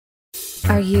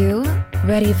Are you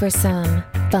ready for some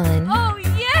fun? Oh,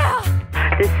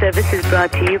 yeah! This service is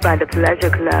brought to you by the Pleasure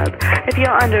Club. If you're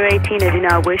under 18 and do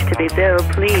not wish to be billed,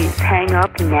 please hang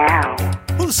up now.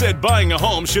 Who said buying a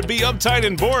home should be uptight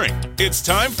and boring? It's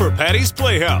time for Patty's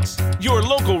Playhouse, your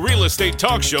local real estate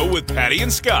talk show with Patty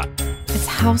and Scott. It's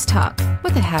house talk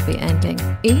with a happy ending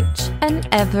each and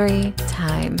every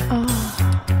time.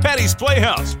 Patty's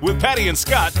Playhouse with Patty and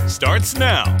Scott starts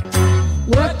now.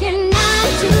 Working 9 to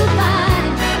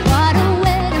 5, what a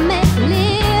way to make a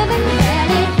living.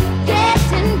 Barely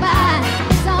getting by,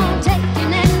 it's all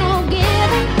taking and no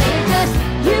giving. They just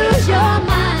use your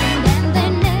mind and they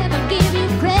never give you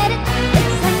credit.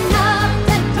 It's enough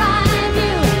to drive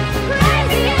you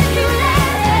crazy if you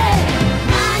let it.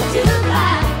 9 to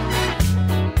 5.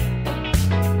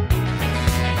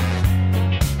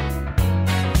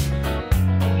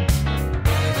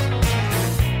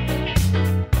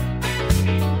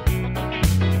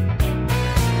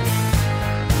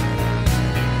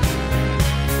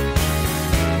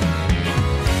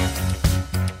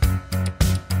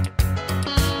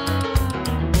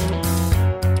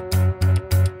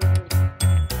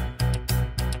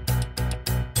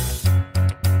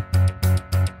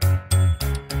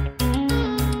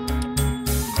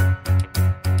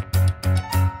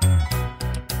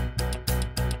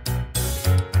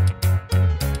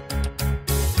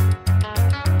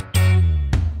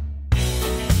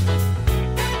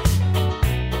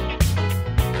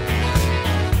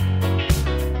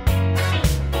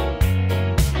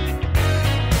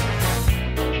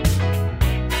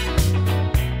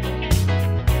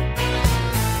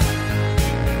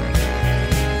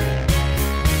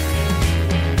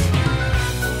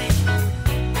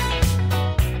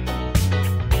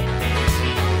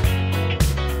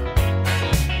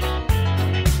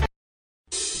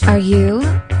 Are you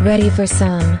ready for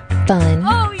some fun?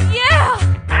 Oh,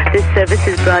 yeah! This service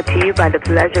is brought to you by the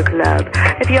Pleasure Club.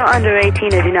 If you're under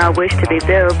 18 and do not wish to be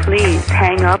billed, please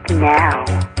hang up now.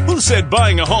 Who said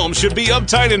buying a home should be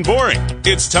uptight and boring?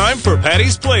 It's time for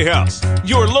Patty's Playhouse,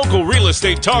 your local real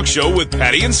estate talk show with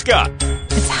Patty and Scott.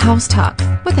 It's house talk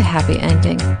with a happy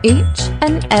ending each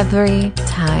and every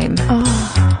time.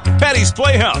 Patty's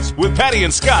Playhouse with Patty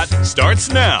and Scott starts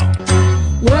now.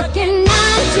 Working 9 to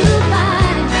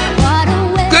 5, what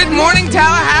a way. Good morning,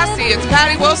 Tallahassee. It's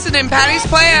Patty Wilson in Patty's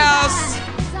Playhouse.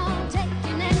 It's all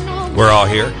taking and no We're all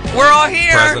here. We're all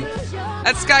here. Present.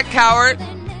 That's Scott Cowart.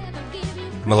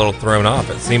 I'm a little thrown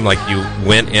off. It seemed like you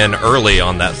went in early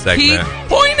on that segment. He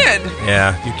pointed.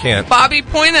 Yeah, you can't. Bobby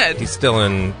pointed. He's still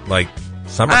in, like,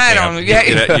 summer I camp. don't know.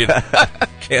 Yeah. You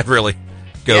can't really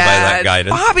go by that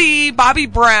guidance. Bobby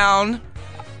Brown,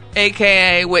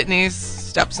 a.k.a. Whitney's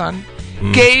stepson,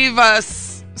 gave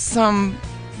us some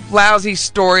lousy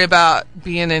story about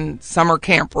being in summer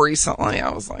camp recently. I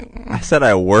was like, I said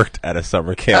I worked at a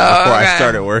summer camp before I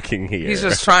started working here. He's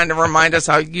just trying to remind us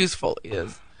how useful he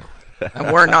is.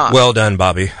 And we're not. Well done,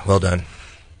 Bobby. Well done.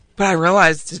 But I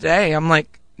realized today, I'm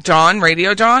like, John,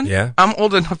 Radio John? Yeah. I'm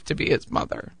old enough to be his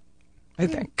mother. I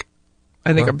think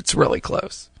it's really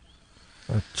close.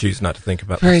 I choose not to think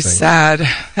about Very this thing. sad.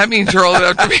 That means you're old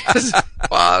enough to be his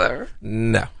father.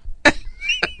 No.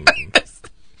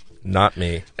 Not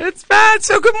me. It's bad.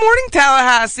 So good morning,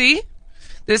 Tallahassee.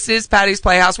 This is Patty's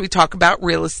Playhouse. We talk about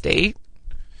real estate.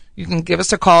 You can give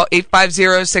us a call,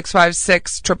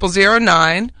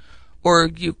 850-656-0009, or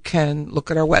you can look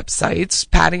at our websites.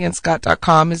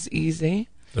 PattyandScott.com is easy.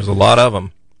 There's a lot of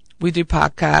them. We do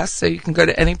podcasts, so you can go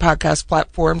to any podcast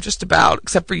platform, just about,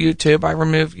 except for YouTube. I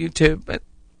remove YouTube, but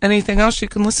anything else you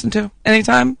can listen to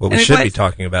anytime. What we should be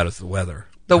talking about is the weather.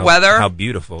 Weather? How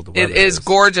beautiful the weather It is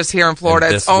gorgeous here in Florida.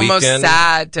 And It's almost weekend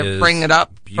sad to bring it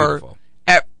up. Beautiful.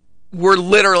 We're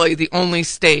literally the only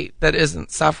state that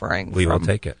isn't suffering. We will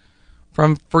take it.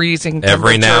 From freezing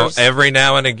every temperatures.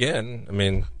 now and again. I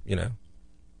mean, you know.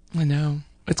 I know.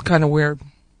 It's kind of weird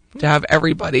to have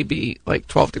everybody be like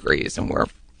 12 degrees and we're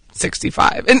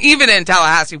 65. And even in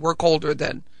Tallahassee, we're colder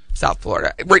than South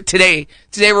Florida. Today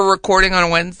we're recording on a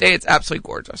Wednesday. It's absolutely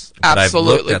gorgeous.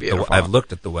 Absolutely beautiful. I've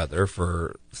looked at the weather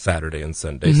for Saturday and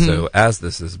Sunday. So as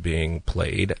this is being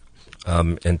played,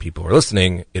 and people are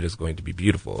listening, it is going to be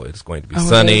beautiful. It's going to be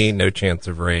sunny, no chance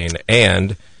of rain,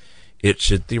 and it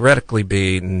should theoretically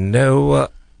be no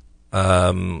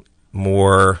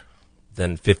more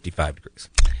than 55 degrees.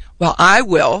 Well, I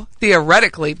will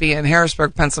theoretically be in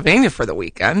Harrisburg, Pennsylvania for the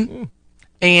weekend,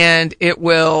 and it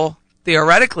will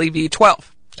theoretically be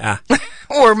 12.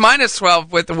 Or minus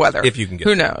 12 with the weather. If you can get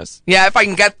Who there. knows? Yeah, if I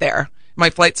can get there. My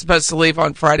flight's supposed to leave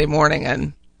on Friday morning,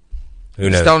 and Who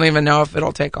knows? just don't even know if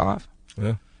it'll take off.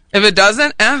 Yeah. If it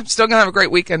doesn't, I'm still going to have a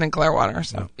great weekend in Clearwater.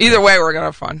 So either way, we're going to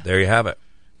have fun. There you have it.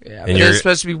 Yeah, And but it's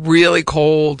supposed to be really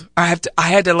cold. I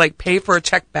had to like pay for a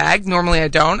check bag. Normally I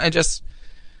don't. I just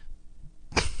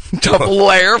double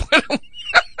layer.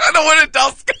 I don't want to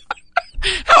tell Scott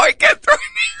how I get through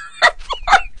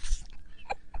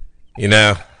the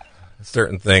airport.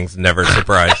 Certain things never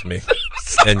surprise me.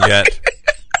 And yet,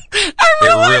 I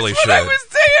realized really when should. I was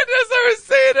saying this, I was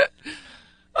saying it.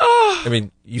 Oh. I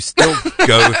mean, you still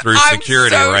go through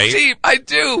security, I'm so right? cheap. I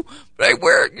do, but I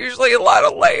wear usually a lot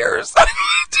of layers.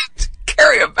 To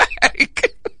carry a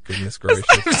bag. Goodness gracious.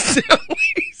 I'm so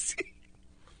lazy.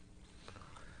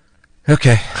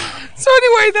 Okay. So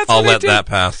anyway, that's I'll what I let do. that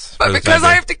pass. But for the because time I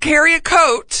being. have to carry a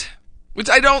coat, which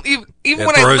I don't even It when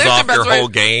I throws lived off in your Pennsylvania, whole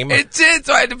game? It did,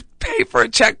 so I had to pay for a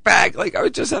check bag. Like I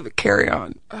would just have a carry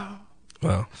on. Oh,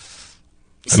 Well,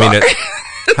 sorry.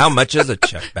 how much is a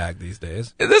check bag these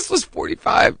days? This was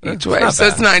 $45 each It's way, not so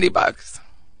it's bad. $90. It's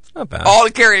not bad. All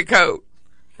to carry a coat.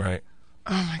 Right.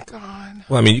 Oh my god!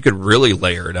 Well, I mean, you could really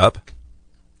layer it up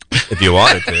if you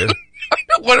wanted to. I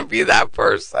don't want to be that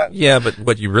person. Yeah, but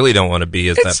what you really don't want to be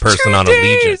is It's that person 2 on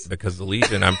days. Allegiant, because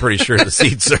Allegiant, I'm pretty sure the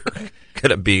seats are going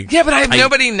to be. Yeah, but I have tight.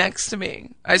 nobody next to me.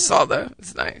 I saw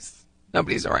it's nice.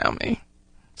 Nobody's around me.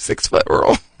 6-foot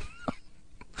rule.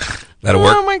 That'll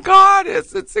work. Oh my god!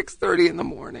 It's at 6:30 in the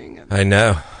morning. And I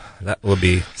know. That will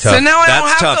be tough. so now I That's don't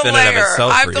have tough to in and of layer.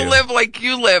 itself I have for to you. live like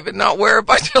you live and not wear a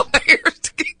bunch of layers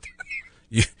to get through.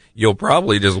 You'll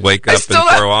probably just wake I up still and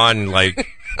have- throw on like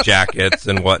jackets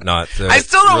and whatnot. So I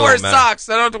still don't it wear won't matter. socks.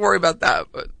 So I don't have to worry about that.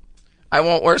 But I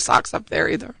won't wear socks up there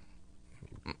either.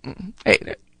 Hate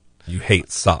it. You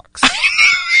hate socks.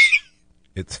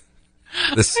 It's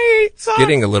this I hate socks.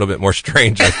 getting a little bit more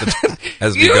strange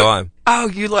as we go on. Oh,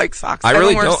 you like socks? I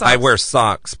really wear don't. Socks. I wear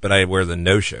socks, but I wear the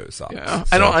no-show socks. Yeah,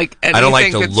 I don't like I don't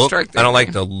like to anything look. constricting I don't like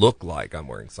me. to look like I'm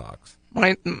wearing socks.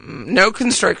 No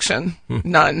constriction,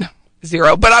 none,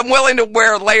 0. But I'm willing to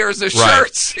wear layers of Right.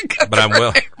 shirts. But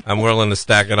I'm willing to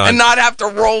stack it on. and not have to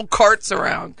roll carts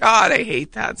around. God, I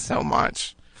hate that so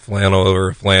much. Flannel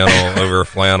over flannel over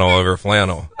flannel over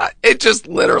flannel. It just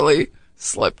literally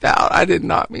slipped out. I did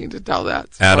not mean to tell that.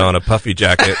 Add on a puffy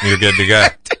jacket and you're good to go.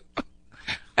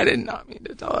 I did not mean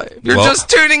to tell it. If you're Well, just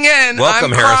tuning in,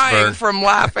 welcome, I'm crying Harrisburg. from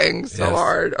laughing so Yes.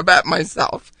 hard about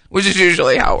myself, which is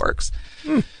usually how it works.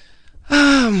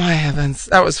 Oh, my heavens.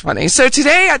 That was funny. So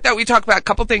today I thought we'd talk about a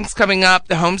couple things coming up.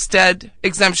 The homestead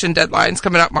exemption deadline's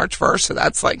coming up March 1st, so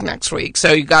that's like next week.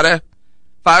 So you got to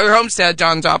file your homestead,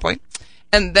 John Joplin.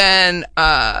 And then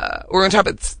we're going to talk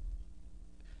about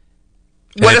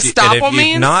what And estoppel if you've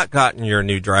means. not gotten your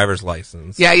new driver's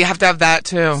license, Yeah, you have to have that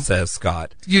too. says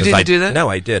Scott. You 'Cause didn't do that? No,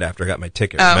 I did after I got my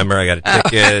ticket. Oh. Remember, I got a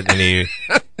ticket,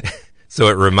 and so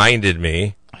it reminded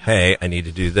me, hey, I need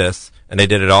to do this, and I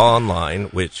did it all online,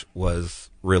 which was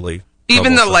really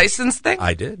Even the troublesome. license thing?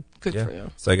 I did. Good yeah. for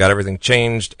you. So I got everything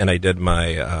changed, and I did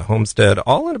my homestead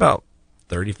all in about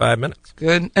 35 minutes.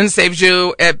 Good. And saves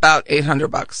you about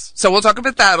 $800. So we'll talk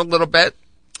about that a little bit.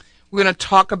 We're going to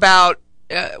talk about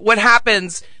what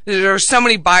happens. There are so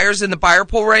many buyers in the buyer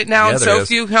pool right now, Yeah, and there so is.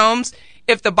 few homes.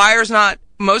 If the buyer's not,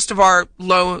 most of our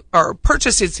loan or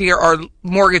purchases here are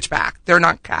mortgage backed. They're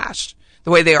not cashed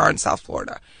the way they are in South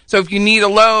Florida. So if you need a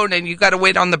loan and you got to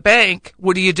wait on the bank,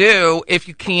 what do you do if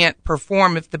you can't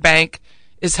perform, if the bank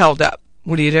is held up?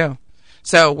 What do you do?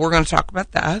 So we're going to talk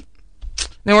about that.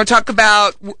 Then we'll talk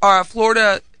about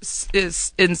Florida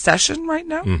is in session right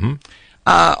now. Mm-hmm.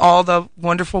 All the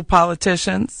wonderful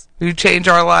politicians who change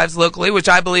our lives locally, which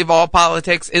I believe all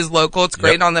politics is local. It's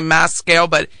great Yep. on the mass scale,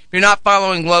 but if you're not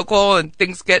following local and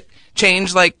things get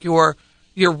changed, like your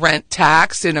rent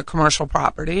tax in a commercial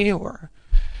property or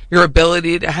your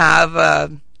ability to have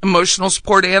a emotional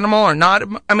support animal or not.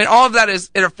 I mean, all of that it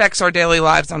affects our daily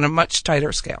lives on a much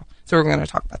tighter scale. So we're going to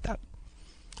talk about that.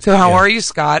 So how are you,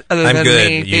 Scott, other I'm than good.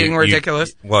 me being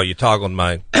ridiculous? You toggled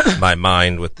my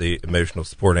mind with the emotional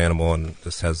support animal, and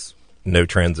this has no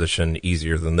transition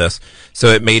easier than this. So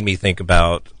it made me think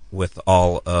about, with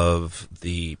all of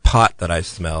the pot that I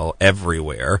smell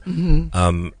everywhere,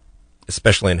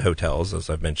 especially in hotels, as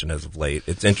I've mentioned as of late,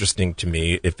 it's interesting to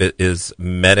me if it's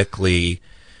medically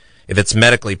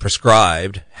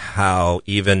prescribed, how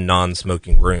even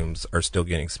non-smoking rooms are still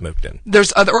getting smoked in.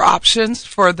 There's other options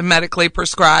for the medically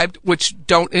prescribed, which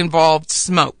don't involve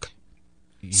smoke.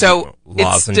 So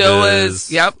it still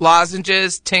is,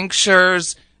 lozenges,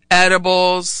 tinctures,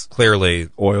 edibles, Clearly,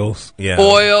 Oils. yeah.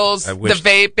 oils, I the wish-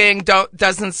 vaping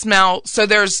doesn't smell. So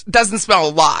doesn't smell a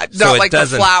lot. So Not it like the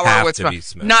doesn't flower have would to smell. be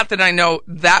smoked. Not that I know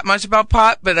that much about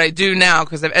pot, but I do now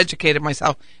because I've educated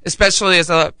myself, especially as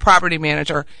a property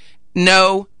manager.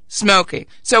 No smoking.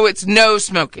 So it's no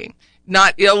smoking.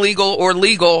 Not illegal or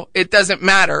legal. It doesn't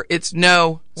matter. It's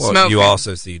no smoking. You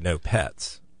also see no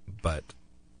pets, but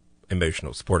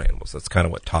emotional support animals. That's kind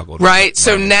of what toggled. Right.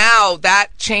 So now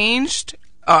that changed.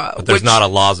 But there's not a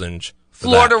lozenge.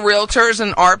 Florida Realtors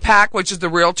and RPAC, which is the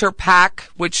Realtor PAC,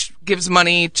 which gives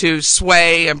money to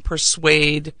sway and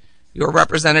persuade your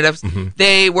representatives. Mm-hmm.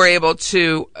 They were able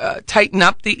to tighten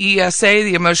up the ESA,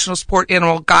 the Emotional Support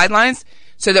Animal Guidelines,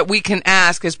 so that we can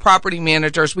ask, as property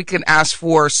managers, we can ask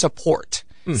for support,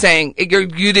 saying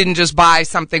you didn't just buy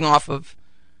something off of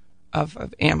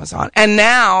Amazon. And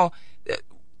now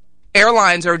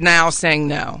airlines are now saying,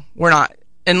 no, we're not.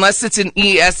 Unless it's an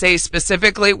ESA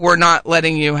specifically, we're not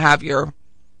letting you have your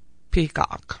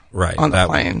peacock on the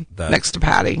plane next to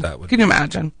Patty. Can you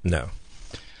imagine? No.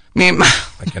 I mean,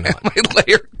 I cannot. My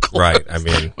layered clothes, right. I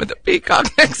mean, with a peacock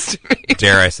next to me.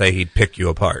 Dare I say he'd pick you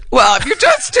apart? Well, if you're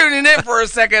just tuning in for a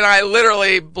second, I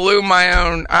literally blew my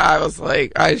own. I was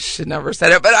like, I should never have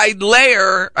said it, but I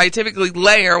typically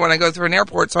layer when I go through an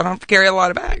airport, so I don't have to carry a lot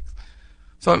of bags.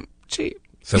 So I'm cheap.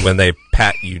 So when they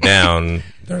pat you down,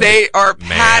 they are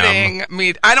patting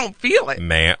me. I don't feel it.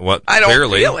 What? I don't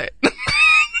Clearly. feel it.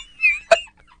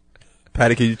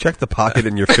 Patty, can you check the pocket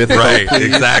in your fifth right, coat,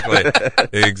 exactly.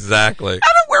 Exactly. I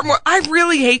don't wear more. I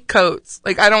really hate coats.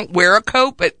 Like, I don't wear a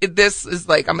coat, but this is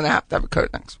like, I'm going to have a coat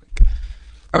next week.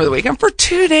 Over the weekend for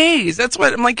 2 days. That's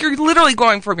what I'm like. You're literally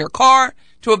going from your car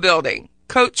to a building.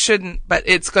 Coat shouldn't, but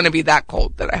it's going to be that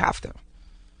cold that I have to.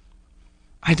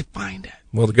 I defined it.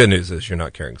 Well, the good news is you're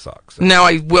not carrying socks. So no,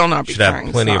 I will not be carrying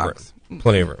have plenty socks. Of room.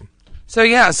 Plenty of room. So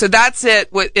yeah, so that's it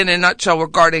in a nutshell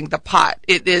regarding the pot.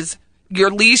 It is, your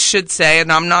lease should say,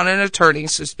 and I'm not an attorney,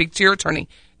 so speak to your attorney,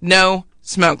 no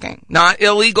smoking. Not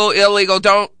illegal.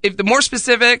 If the more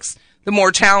specifics, the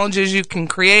more challenges you can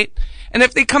create. And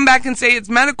if they come back and say it's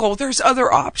medical, there's other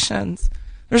options.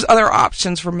 There's other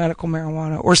options for medical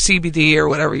marijuana or CBD or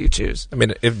whatever you choose. I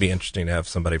mean, it'd be interesting to have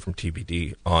somebody from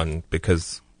TBD on,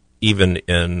 because even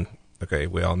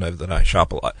we all know that I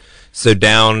shop a lot. So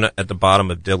down at the bottom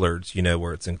of Dillard's,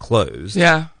 where it's enclosed.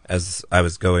 Yeah. As I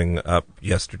was going up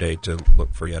yesterday to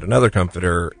look for yet another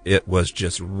comforter, it was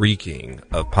just reeking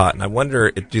of pot. And I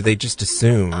wonder, do they just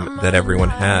assume that everyone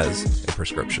has a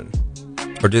prescription?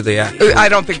 Or do they actually I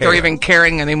don't think care? they're even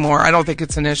caring anymore. I don't think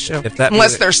it's an issue.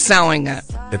 Unless they're selling it.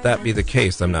 If that be the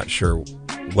case, I'm not sure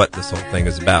what this whole thing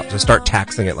is about. To start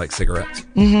taxing it like cigarettes.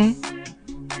 Mm-hmm.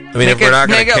 I mean, if we're not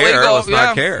going to care, legal, let's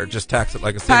not care. Just tax it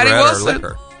like a cigarette or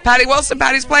liquor. Patty Wilson,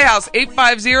 Patty's Playhouse,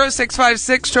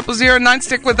 850-656-0009.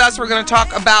 Stick with us. We're going to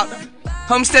talk about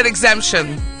homestead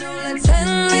exemption. It's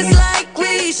like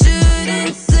we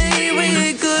shouldn't say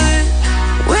we're good.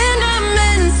 We're not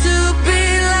meant to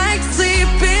be like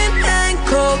sleeping and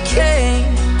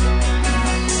cocaine.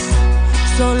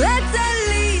 So let's at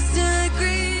least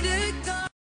agree to go.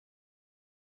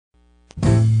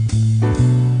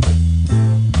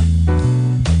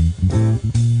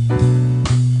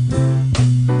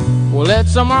 Well,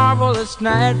 it's a marvelous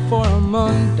night for a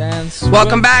moon dance.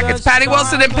 Welcome back. It's Patty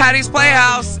Wilson and Patty's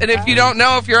Playhouse. And if you don't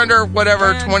know, if you're under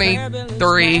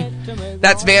 23,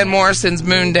 that's Van Morrison's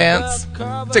Moon Dance.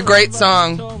 It's a great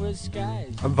song.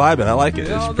 I'm vibing. I like it.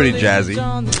 It's pretty jazzy.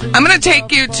 I'm going to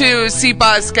take you to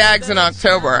Seabaugh Skaggs in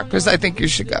October because I think you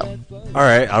should go. All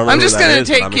right. I don't know I'm just going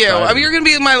to take you. Excited. I mean, you're going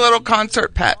to be my little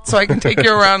concert pet, so I can take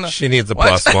you around. She needs a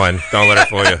plus one. Don't let her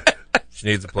fool you. She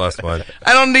needs a plus one.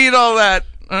 I don't need all that.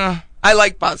 I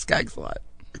like Bob Skaggs a lot.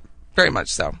 Very much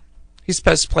so. He's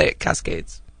supposed to play at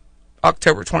Cascades.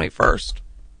 October 21st.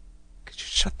 Could you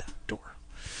shut that door?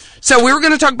 So we were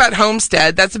going to talk about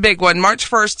homestead. That's a big one. March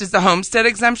 1st is the homestead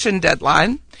exemption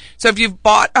deadline. So if you've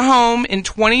bought a home in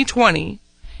 2020,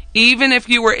 even if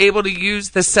you were able to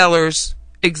use the seller's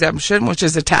exemption, which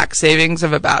is a tax savings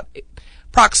of about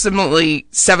approximately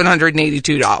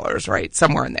 $782, right?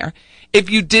 Somewhere in there.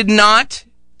 If you did not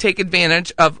take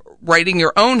advantage of writing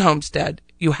your own homestead,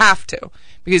 you have to.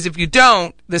 Because if you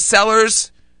don't, the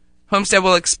seller's homestead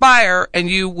will expire and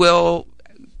your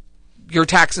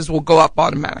taxes will go up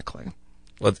automatically.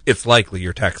 Well, it's likely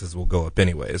your taxes will go up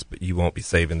anyways, but you won't be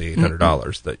saving the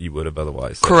 $800 that you would have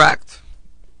otherwise saved. Correct.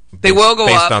 They will go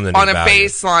up on a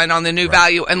baseline on the new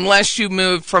value unless you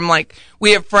move from, like,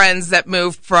 we have friends that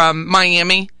moved from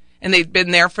Miami and they've been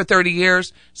there for 30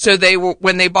 years. So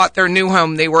when they bought their new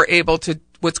home, they were able to,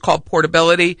 what's called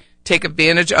portability, take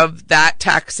advantage of that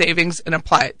tax savings and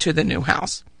apply it to the new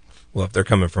house. Well, if they're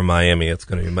coming from Miami, it's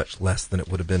going to be much less than it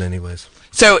would have been anyways.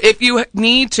 So if you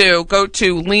need to, go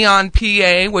to Leon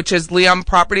PA, which is Leon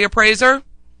Property Appraiser.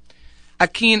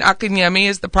 Akin Akinyemi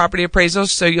is the property appraiser,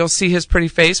 so you'll see his pretty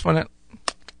face when it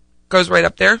goes right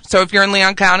up there. So if you're in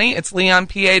Leon County, it's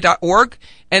leonpa.org,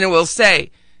 and it will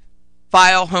say,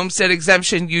 file homestead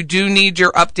exemption. You do need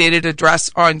your updated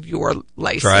address on your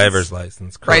license. Driver's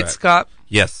license, correct. Right, Scott?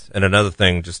 Yes. And another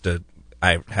thing,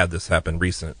 I had this happen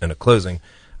recent in a closing.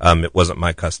 It wasn't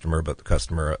my customer, but the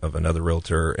customer of another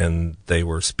realtor, and they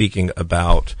were speaking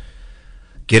about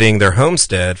getting their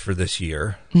homestead for this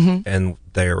year, and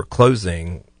they were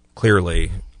closing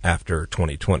clearly after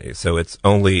 2020. So it's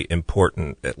only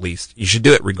important, at least, you should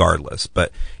do it regardless,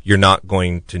 but you're not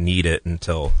going to need it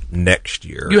until next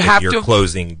year if you're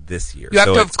closing this year. You have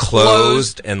so to have it's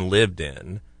closed and lived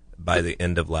in by the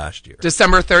end of last year.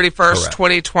 December 31st, Correct.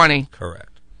 2020. Correct.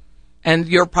 And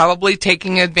you're probably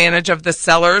taking advantage of the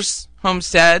seller's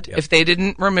homestead if they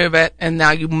didn't remove it, and now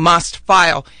you must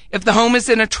file. If the home is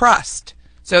in a trust,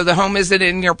 so the home isn't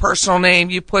in your personal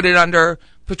name, you put it under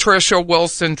Patricia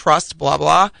Wilson Trust, blah,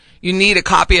 blah, you need a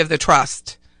copy of the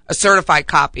trust, a certified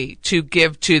copy, to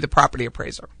give to the property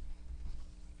appraiser.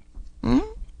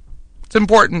 It's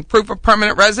important. Proof of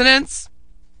permanent residence,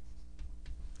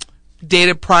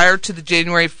 dated prior to the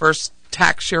January 1st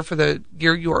tax year for the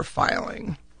year you are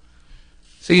filing.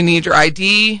 So you need your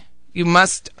ID. You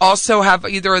must also have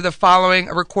either of the following: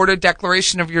 a recorded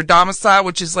declaration of your domicile,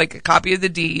 which is like a copy of the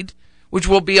deed, which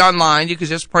will be online. You could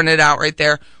just print it out right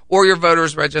there, or your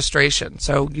voter's registration.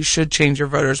 So you should change your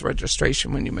voter's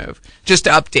registration when you move, just to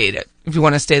update it if you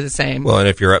want to stay the same. Well, and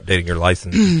if you're updating your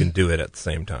license, you can do it at the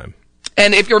same time.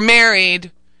 And if you're married,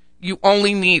 you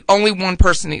only one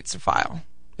person needs to file.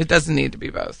 It doesn't need to be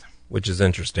both. Which is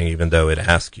interesting, even though it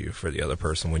asks you for the other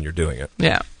person when you're doing it.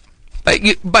 Yeah.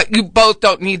 But you both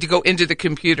don't need to go into the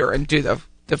computer and do the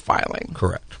filing.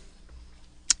 Correct.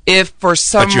 If for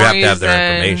some reason... But you have to have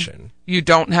their information. You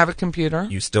don't have a computer.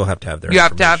 You still have to have their information. You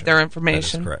have to have their That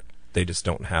information. is correct. They just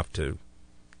don't have to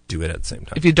do it at the same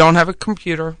time. If you don't have a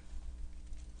computer...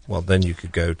 Well, then you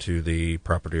could go to the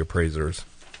property appraiser's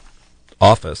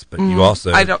office, but you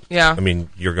also... I mean,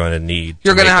 you're going to need...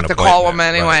 You're going to have to call them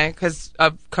anyway because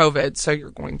of COVID, so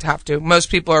you're going to have to. Most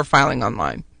people are filing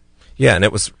online. Yeah, and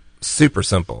it was super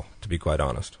simple, to be quite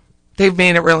honest. They've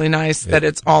made it really nice that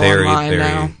it's all online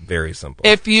now. Very simple.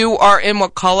 If you are in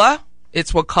Wakulla,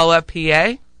 it's Wakulla, PA.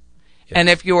 Yes. And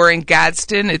if you are in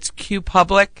Gadsden, it's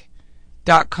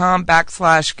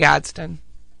qpublic.com/Gadsden.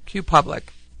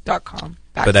 qpublic.com.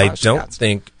 But I don't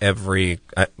think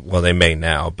they may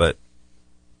now, but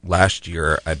last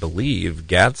year, I believe,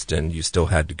 Gadsden, you still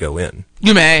had to go in.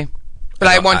 You may. But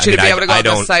I want you to be able to go to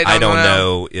the site. I don't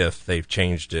know if they've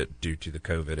changed it due to the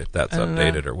COVID, if that's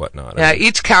updated or whatnot. Yeah,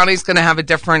 each county's going to have a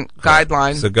different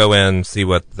guideline. So go in, see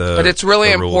what But it's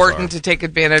really important to take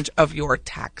advantage of your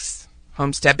tax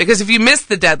homestead. Because if you miss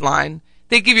the deadline,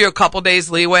 they give you a couple days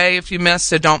leeway if you miss,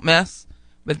 so don't miss.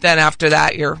 But then after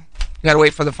that, you got to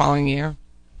wait for the following year.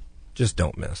 Just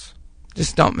don't miss.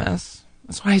 Just don't miss.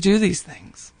 That's why I do these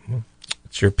things.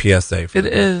 It's your PSA. It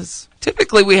is.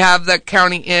 Typically, we have the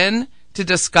county in to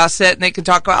discuss it, and they can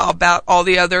talk about all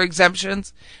the other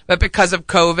exemptions. But because of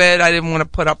COVID, I didn't want to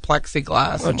put up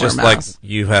plexiglass. Well, just like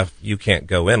you can't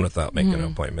go in without making an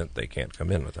appointment. They can't come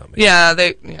in without making.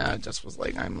 It just was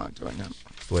like, I'm not doing it.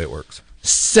 That's the way it works.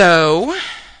 So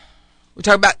we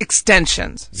talk about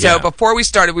extensions. Yeah. So before we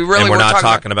started, we really and we're were not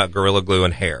talking about Gorilla Glue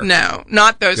and hair. No,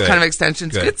 not those Good. kind of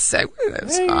extensions. Good. Good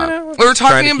segue. We were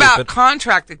talking about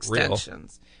contract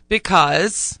extensions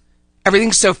because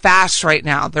everything's so fast right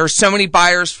now. There are so many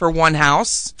buyers for one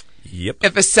house. Yep.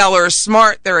 If a seller is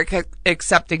smart, they're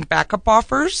accepting backup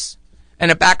offers.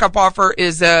 And a backup offer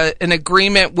is an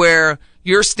agreement where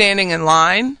you're standing in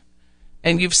line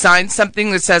and you've signed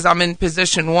something that says, I'm in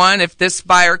position 1. If this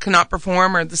buyer cannot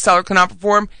perform or the seller cannot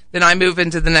perform, then I move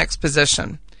into the next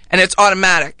position. And it's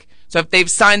automatic. So if they've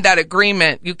signed that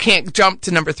agreement, you can't jump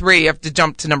to number 3. You have to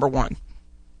jump to number 1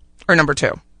 or number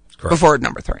 2 before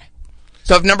number 3.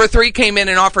 So if number 3 came in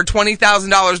and offered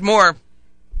 $20,000 more,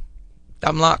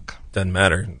 dumb luck. Doesn't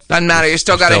matter. Doesn't matter. You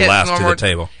still got to hit last to the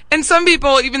table. And some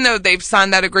people, even though they've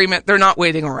signed that agreement, they're not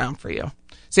waiting around for you.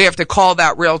 So you have to call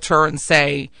that realtor and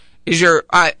say, this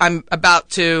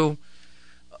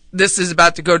is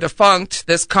about to go defunct,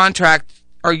 this contract,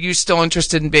 are you still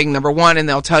interested in being number 1? And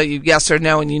they'll tell you yes or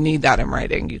no, and you need that in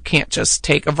writing. You can't just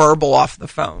take a verbal off the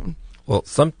phone. Well,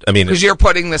 because you're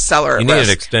putting the seller at risk. You need an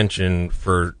extension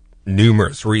for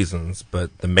numerous reasons,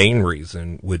 but the main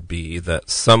reason would be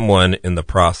that someone in the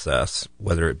process,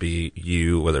 whether it be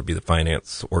you, whether it be the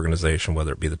finance organization,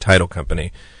 whether it be the title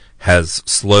company, has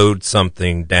slowed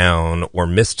something down or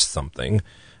missed something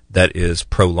that is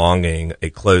prolonging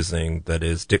a closing that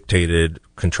is dictated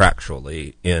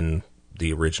contractually in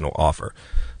the original offer.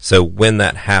 So when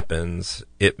that happens,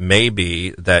 it may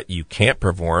be that you can't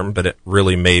perform, but it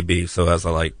really may be, so as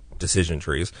I like decision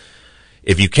trees,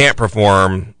 if you can't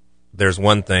perform, there's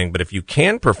one thing, but if you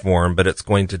can perform, but it's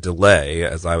going to delay,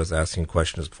 as I was asking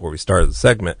questions before we started the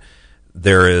segment,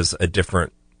 there is a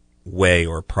different way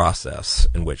or process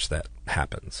in which that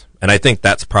happens. And I think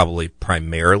that's probably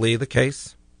primarily the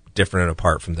case, different and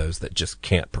apart from those that just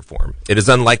can't perform. It is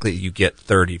unlikely you get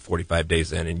 30, 45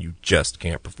 days in and you just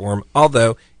can't perform,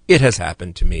 although it has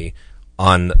happened to me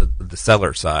on the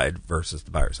seller side versus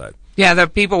the buyer side. Yeah, the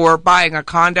people were buying a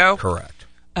condo. Correct.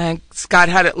 And Scott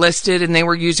had it listed, and they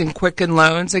were using Quicken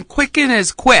Loans. And Quicken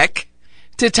is quick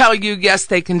to tell you, yes,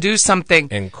 they can do something.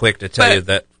 And quick to tell you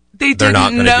that they they're not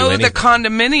didn't going to do know anything. the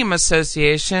condominium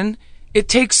association. It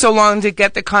takes so long to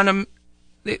get the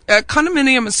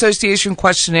condominium association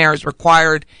questionnaire is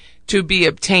required to be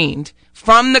obtained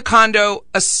from the condo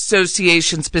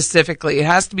association specifically. It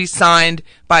has to be signed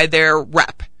by their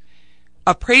rep.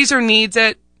 Appraiser needs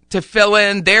it to fill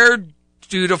in their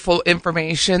dutiful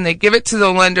information. They give it to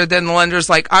the lender. Then the lender's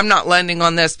like, I'm not lending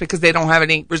on this because they don't have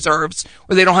any reserves,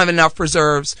 or they don't have enough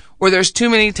reserves, or there's too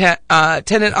many tenant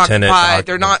occupied.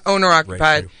 They're not owner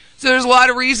occupied. Right. So there's a lot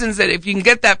of reasons that if you can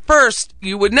get that first,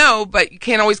 you would know, but you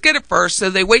can't always get it first. So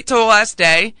they wait till the last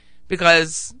day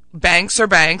because banks are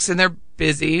banks and they're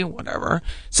busy, whatever.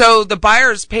 So the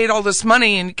buyer's paid all this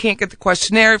money and you can't get the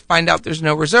questionnaire, find out there's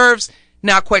no reserves.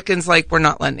 Now Quicken's like, we're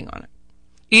not lending on it.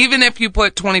 Even if you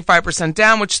put 25%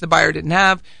 down, which the buyer didn't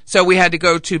have. So we had to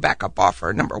go to backup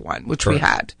offer number one, which we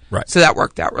had. Right. So that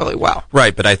worked out really well.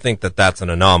 Right, but I think that that's an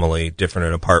anomaly, different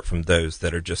and apart from those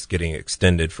that are just getting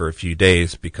extended for a few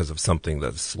days because of something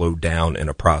that's slowed down in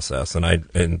a process.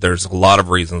 And there's a lot of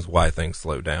reasons why things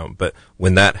slow down. But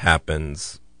when that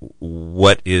happens,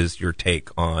 what is your take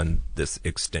on this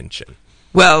extension?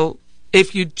 Well,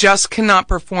 if you just cannot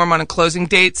perform on a closing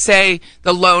date, say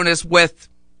the loan is with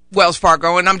Wells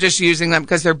Fargo, and I'm just using them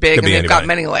because they're big and they've got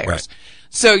many layers. Right.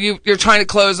 So you're trying to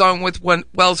close on with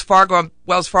Wells Fargo.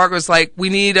 Wells Fargo's like, we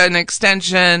need an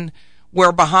extension.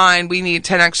 We're behind. We need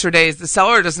 10 extra days. The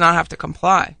seller does not have to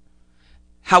comply.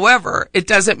 However, it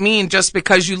doesn't mean just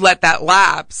because you let that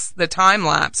lapse, the time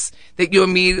lapse, that you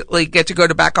immediately get to go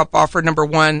to backup offer number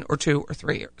 1 or 2 or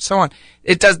 3 or so on.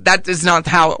 That is not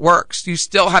how it works. You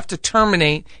still have to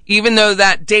terminate, even though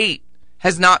that date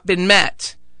has not been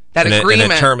met. That agreement.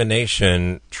 And a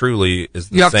termination truly is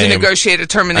the same. You have to negotiate a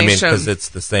termination. I mean, because it's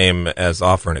the same as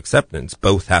offer and acceptance.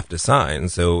 Both have to sign.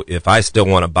 So if I still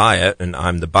want to buy it and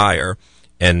I'm the buyer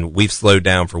and we've slowed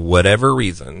down for whatever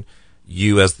reason,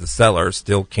 you as the seller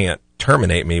still can't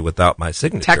terminate me without my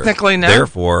signature. Technically, no.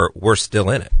 Therefore, we're still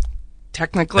in it.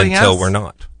 Technically, yes. Until we're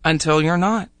not. Until you're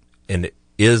not. And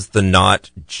is the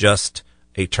not just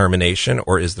a termination,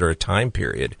 or is there a time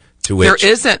period to which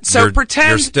there isn't? So pretend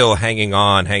you're still hanging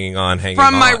on.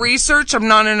 From my research, I'm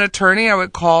not an attorney. I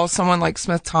would call someone like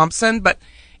Smith Thompson. But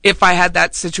if I had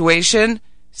that situation,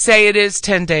 say it is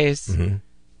 10 days. Mm-hmm.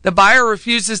 The buyer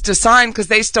refuses to sign because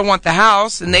they still want the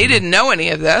house, and they didn't know any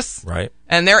of this. Right.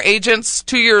 And their agent's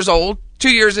 2 years old, 2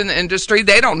 years in the industry.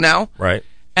 They don't know. Right.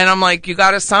 And I'm like, you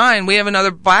got to sign. We have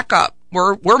another backup.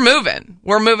 We're moving.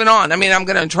 We're moving on. I mean, I'm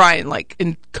going to try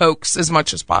and coax as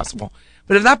much as possible.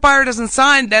 But if that buyer doesn't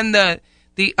sign, then the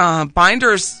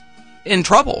binder's in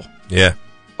trouble. Yeah.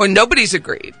 Or nobody's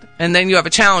agreed. And then you have a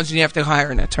challenge and you have to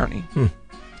hire an attorney.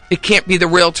 It can't be the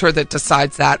realtor that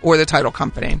decides that or the title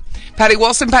company. Patty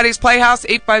Wilson, Patty's Playhouse,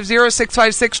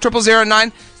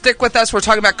 850-656-0009. Stick with us. We're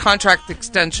talking about contract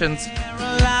extensions.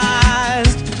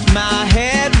 My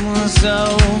head was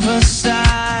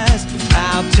oversized.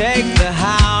 I'll take the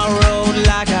high road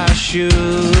like I should.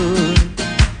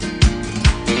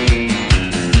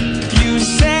 You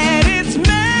said it's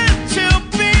meant to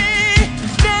be,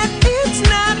 that it's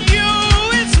not you,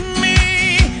 it's me.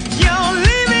 You're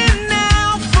living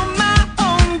now for my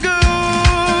own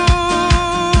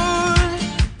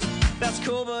good. That's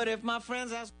cool, but if my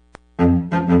friends ask.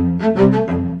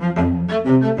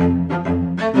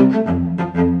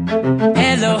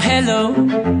 Hello, hello,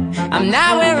 I'm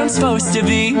not where I'm supposed to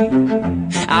be.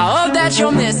 I hope that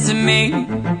you're missing me,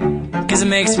 'cause it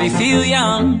makes me feel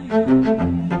young.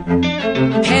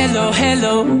 Hello,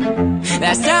 hello,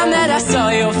 last time that I saw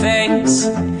your face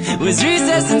was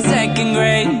recess in second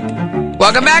grade.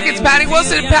 Welcome back. It's Patty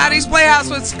Wilson at Patty's Playhouse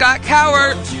with Scott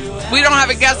Cowart. We don't have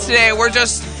a guest today. We're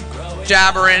just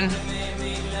jabbering.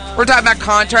 We're talking about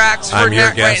contracts. I'm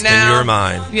your guest right now. and you're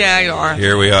mine. Yeah, you are.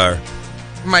 Here we are.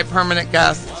 My permanent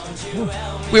guest.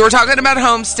 We were talking about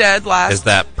Homestead last. Is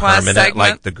that permanent,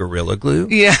 like the Gorilla Glue?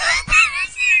 Yeah.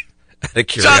 Out of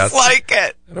curiosity. Just like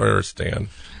it. I don't understand.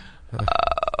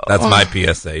 That's my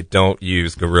PSA. Don't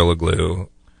use Gorilla Glue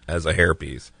as a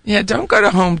hairpiece. Yeah, don't go to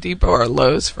Home Depot or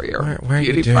Lowe's for your Why are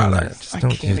you beauty doing products. that? I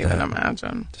can't even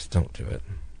imagine. Just don't do it.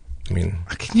 I mean,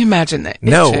 can you imagine that?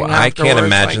 No, itching I can't afterwards,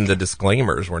 imagine like- the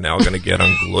disclaimers we're now going to get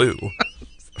on glue.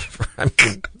 I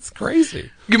mean, it's crazy.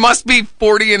 You must be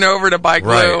 40 and over to buy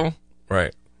glue.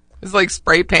 Right. It's like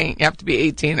spray paint. You have to be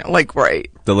 18. Like, right.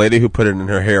 The lady who put it in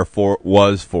her hair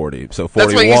was 40, so 41.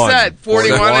 That's what you said.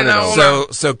 41 and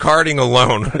older. So carding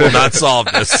alone will not solve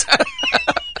this.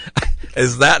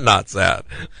 Is that not sad?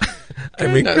 I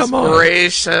mean, Goodness come on.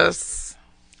 gracious.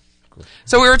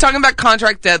 So we were talking about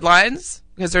contract deadlines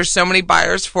because there's so many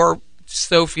buyers for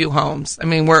so few homes. I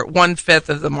mean, we're at 1/5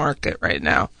 of the market right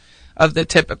now, of the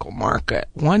typical market.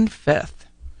 1/5.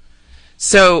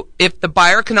 So if the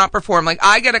buyer cannot perform, like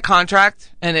I get a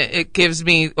contract and it gives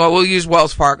me, well, we'll use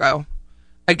Wells Fargo.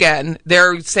 Again,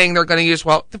 they're saying they're going to use,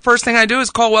 well, the first thing I do is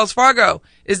call Wells Fargo.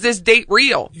 Is this date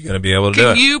real? You're going to be able to do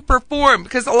Can it. you perform?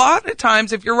 Because a lot of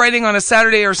times if you're writing on a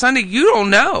Saturday or Sunday, you don't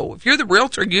know. If you're the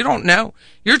realtor, you don't know.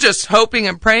 You're just hoping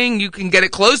and praying you can get it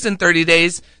closed in 30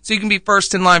 days so you can be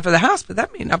first in line for the house, but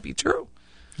that may not be true.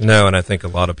 No, and I think a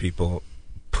lot of people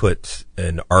put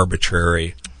an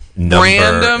arbitrary number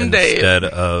Random date. instead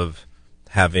of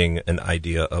having an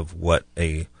idea of what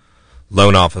a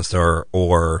loan officer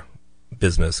or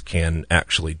business can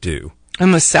actually do.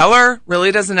 And the seller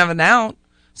really doesn't have an out.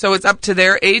 So it's up to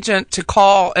their agent to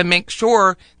call and make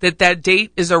sure that that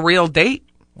date is a real date.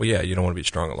 Well, yeah, you don't want to be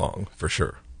strung along, for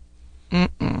sure.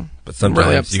 Mm-mm. But sometimes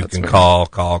Really you upsets can me.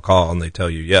 call, and they tell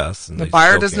you yes. And The they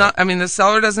buyer still does can't. not, I mean, the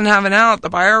seller doesn't have an out. The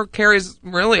buyer carries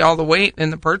really all the weight in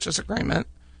the purchase agreement.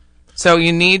 So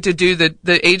you need to do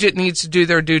the agent needs to do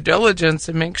their due diligence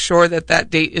and make sure that that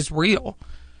date is real.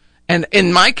 And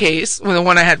in my case, the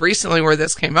one I had recently where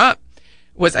this came up,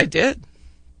 was I did.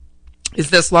 Is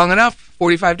this long enough?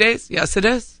 45 days? Yes, it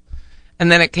is.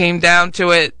 And then it came down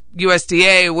to it,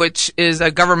 USDA, which is a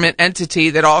government entity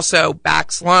that also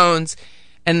backs loans,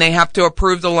 and they have to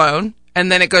approve the loan.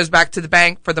 And then it goes back to the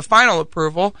bank for the final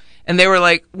approval. And they were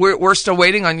like, we're still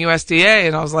waiting on USDA.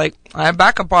 And I was like, I have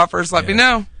backup offers. Let me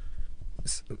know.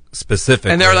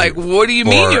 Specifically. And they're like, what do you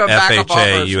mean you have backup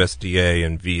FHA, offers? USDA,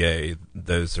 and VA,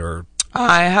 those are...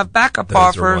 I have backup Those are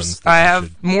offers. ones that I you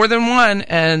have more than one,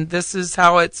 and this is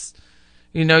how it's,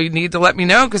 you need to let me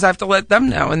know because I have to let them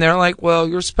know. And they're like, well,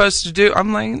 you're supposed to do.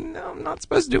 I'm like, no, I'm not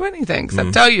supposed to do anything because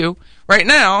I tell you right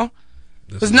now,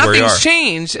 This because is where you nothing's are.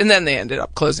 changed. And then they ended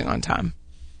up closing on time,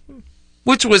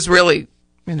 which was really,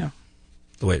 The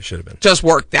way it should have been. just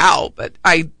worked out. But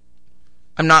I'm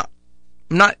not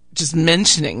just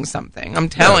mentioning something. I'm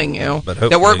telling you but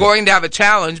that we're hopefully- going to have a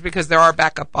challenge because there are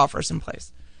backup offers in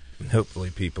place. And hopefully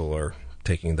people are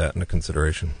taking that into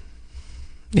consideration.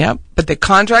 Yeah, but the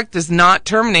contract does not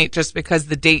terminate just because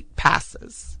the date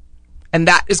passes. And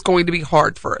that is going to be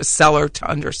hard for a seller to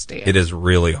understand. It is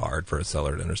really hard for a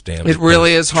seller to understand. It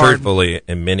really because is hard. Truthfully,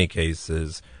 in many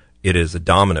cases, it is a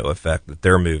domino effect that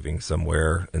they're moving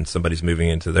somewhere and somebody's moving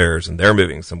into theirs and they're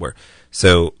moving somewhere.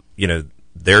 So,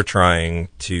 they're trying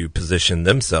to position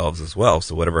themselves as well.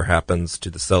 So whatever happens to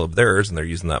the sale of theirs and they're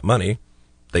using that money,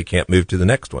 they can't move to the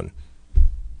next one.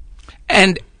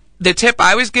 And the tip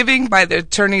I was giving by the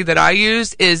attorney that I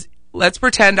used is, let's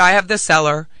pretend I have the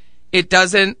seller. It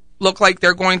doesn't look like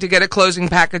they're going to get a closing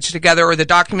package together or the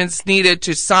documents needed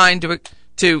to sign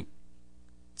to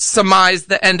surmise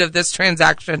the end of this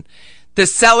transaction. The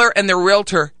seller and the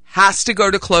realtor has to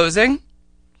go to closing.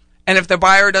 And if the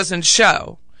buyer doesn't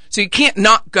show, so you can't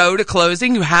not go to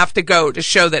closing. You have to go to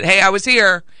show that, hey, I was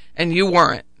here and you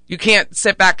weren't. You can't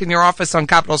sit back in your office on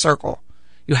Capitol Circle.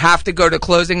 You have to go to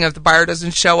closing. If the buyer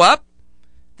doesn't show up,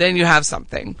 then you have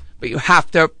something. But you have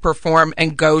to perform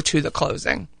and go to the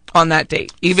closing on that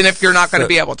date, even if you're not going to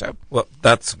be able to. Well,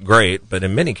 that's great, but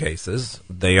in many cases,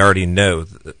 they already know,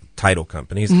 the title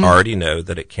companies already know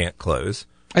that it can't close.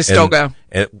 I still go.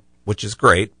 Which is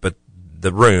great, but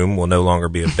the room will no longer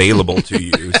be available to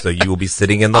you, so you will be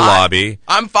sitting in the lobby.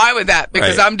 I'm fine with that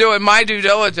because Right. I'm doing my due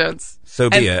diligence. So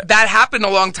be And it. that happened a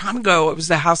long time ago. It was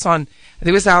the house on, I think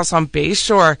it was the house on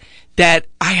Bayshore that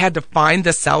I had to find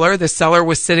the seller. The seller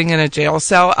was sitting in a jail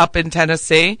cell up in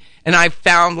Tennessee, and I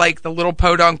found like the little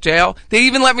podunk jail. They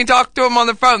even let me talk to him on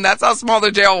the phone. That's how small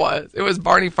the jail was. It was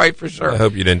Barney Fife for sure. I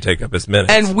hope you didn't take up his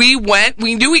minutes. And we went,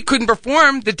 we knew he couldn't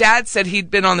perform. The dad said he'd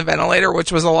been on the ventilator,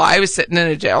 which was a lie. He was sitting in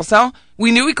a jail cell.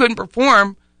 We knew he couldn't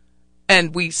perform,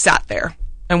 and we sat there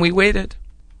and we waited.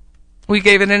 We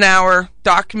gave it an hour,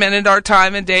 documented our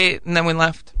time and date, and then we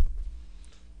left.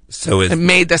 So It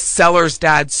made the seller's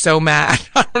dad so mad.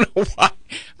 I don't know why.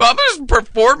 But I'm just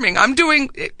performing. I'm doing,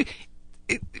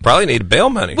 Probably need bail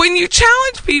money. when you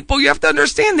challenge people, you have to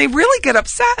understand they really get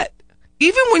upset.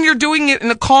 Even when you're doing it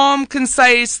in a calm,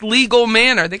 concise, legal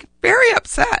manner, they get very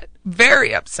upset.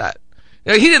 Very upset.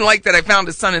 You know, he didn't like that I found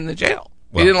his son in the jail.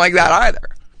 Well, He didn't like that either.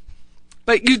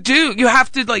 But you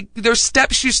have to, like, there's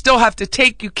steps you still have to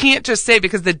take. You can't just say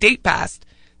because the date passed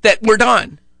that we're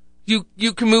done.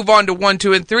 You can move on to 1,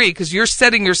 2, and 3 because you're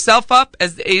setting yourself up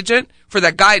as the agent for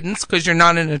that guidance because you're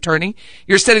not an attorney.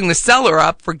 You're setting the seller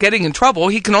up for getting in trouble.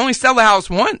 He can only sell the house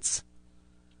once.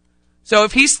 So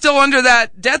if he's still under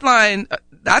that deadline,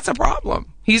 that's a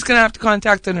problem. He's going to have to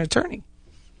contact an attorney.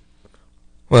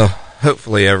 Well,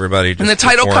 hopefully everybody just And the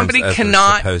title performs company as they're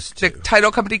cannot. supposed to. The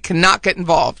title company cannot get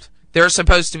involved. They're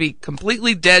supposed to be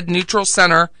completely dead, neutral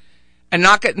center, and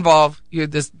not get involved.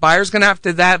 This buyer's going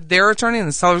to have their attorney, and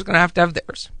the seller's going to have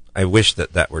theirs. I wish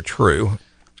that were true,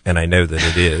 and I know that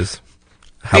it is.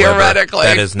 However, Theoretically,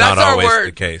 that is not that's our always word.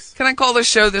 the case. Can I call this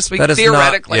show this week? That is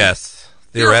Theoretically, not, yes.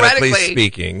 Theoretically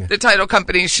speaking, the title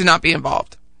company should not be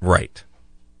involved, right.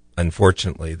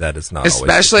 Unfortunately, that is not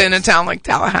especially always in a town like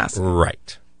Tallahassee,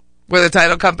 right. where the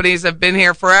title companies have been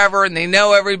here forever and they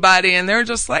know everybody, and they're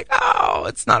just like, oh,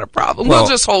 it's not a problem. Well, we'll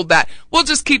just hold that. We'll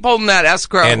just keep holding that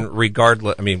escrow. And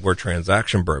regardless, I mean, we're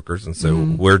transaction brokers, and so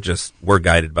we're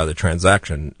guided by the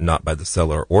transaction, not by the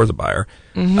seller or the buyer.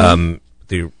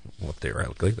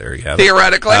 Theoretically, there you have it.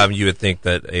 Theoretically. You would think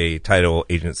that a title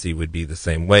agency would be the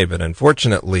same way, but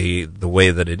unfortunately, the way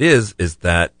that it is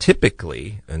that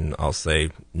typically, and I'll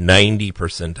say 90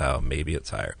 percentile, maybe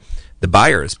it's higher, the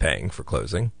buyer is paying for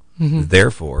closing.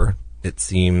 Therefore, it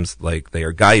seems like they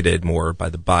are guided more by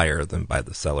the buyer than by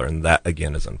the seller, and that,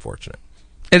 again, is unfortunate.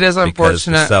 It is Because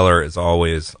unfortunate. the seller is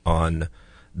always on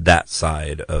that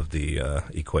side of the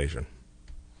equation.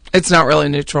 It's not really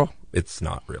neutral, It's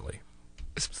not really.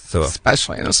 So,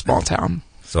 especially in a small town.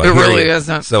 so It I hear really you.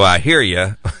 isn't. So I hear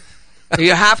you.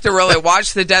 You have to really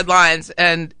watch the deadlines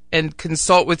and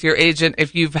consult with your agent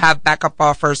if you have backup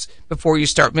offers before you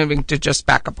start moving to just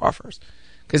backup offers.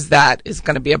 Because that is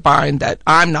going to be a bind that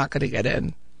I'm not going to get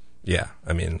in. Yeah,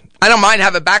 I mean, I don't mind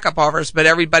having backup offers, but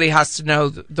everybody has to know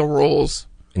the rules.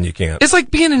 and you can't. It's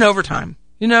like being in overtime.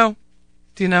 You know?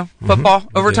 Do you know football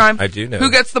overtime? I do know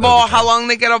Who gets the ball? overtime. How long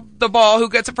they get the ball? Who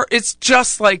gets it first? It's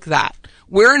just like that.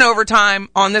 We're in overtime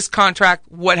on this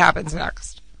contract. What happens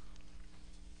next?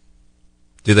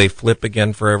 Do they flip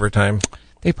again for overtime?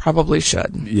 They probably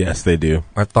should. Yes, they do.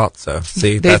 I thought so.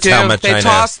 See, They that's do. how much They I know.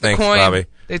 toss the Thanks, coin. Bobby.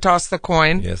 They toss the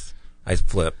coin. Yes, I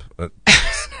flip.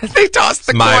 They toss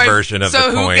the It's my coin. version of so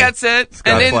the coin. who gets it?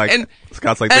 Scott's like,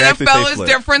 Scott's like, they actually say NFL is flip.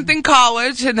 different than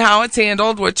college and how it's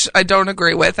handled, which I don't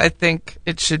agree with. I think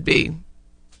it should be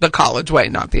the college way,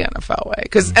 not the NFL way.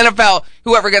 Because NFL,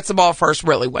 whoever gets the ball first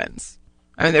really wins.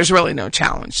 I mean, there's really no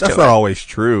challenge That's to not it. always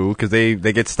true because they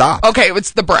get stopped. Okay,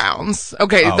 it's the Browns.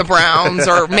 Okay, Oh. the Browns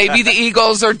or maybe the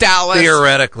Eagles or Dallas.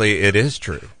 Theoretically, it is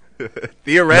true.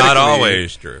 Theoretically, Not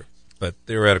always true, but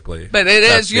theoretically. But it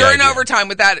that's is. the You're in idea. overtime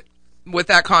with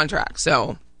that contract.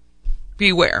 So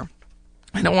beware.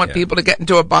 I don't want Yeah. people to get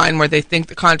into a bind where they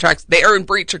think they are in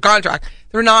breach of contract.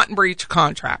 They're not in breach of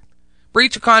contract.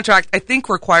 Breach of contract, I think,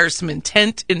 requires some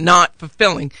intent in not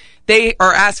fulfilling. They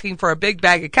are asking for a big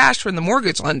bag of cash from the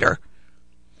mortgage lender.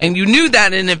 And you knew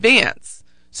that in advance.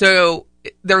 So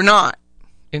they're not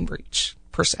in breach,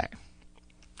 per se.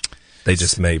 They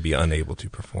just may be unable to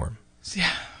perform.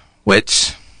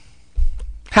 Which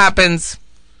happens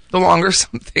the longer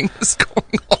something is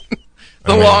going on.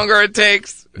 The longer it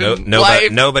takes.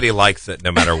 Nobody likes it,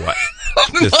 no matter what.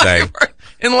 Just saying.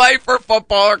 In life or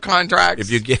football or contracts,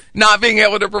 If you get- not being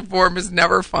able to perform is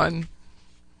never fun.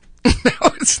 No,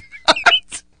 it's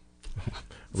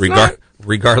not.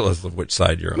 Regardless of which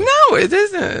side you're on. No, it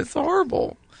isn't. It's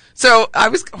horrible. So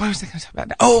what was I going to talk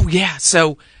about? Oh yeah.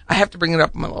 So I have to bring it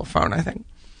up on my little phone, I think.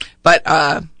 But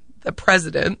the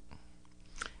president,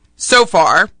 so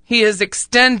far, he has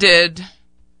extended.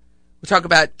 We talk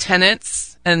about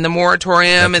tenants and the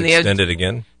moratorium That's and the extended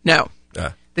again? No,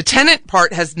 the tenant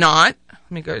part has not.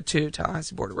 Let me go to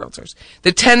Tallahassee Board of Realtors.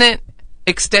 The tenant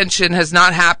extension has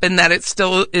not happened. That it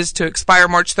still is to expire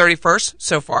March 31st.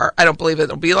 So far, I don't believe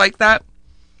it'll be like that.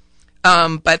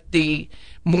 But the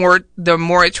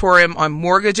moratorium on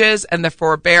mortgages and the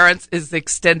forbearance is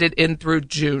extended in through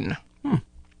June.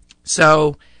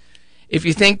 So if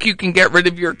you think you can get rid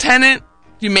of your tenant,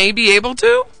 you may be able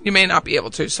to. You may not be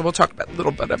able to. So we'll talk a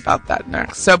little bit about that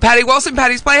next. So Patty Wilson,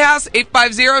 Patty's Playhouse,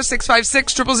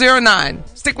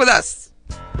 850-656-0009. Stick with us.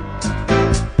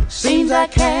 Seems I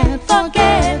can't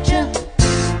forget you.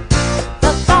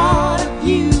 The thought of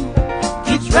you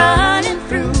keeps running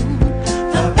through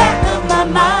the back of my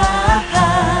mind.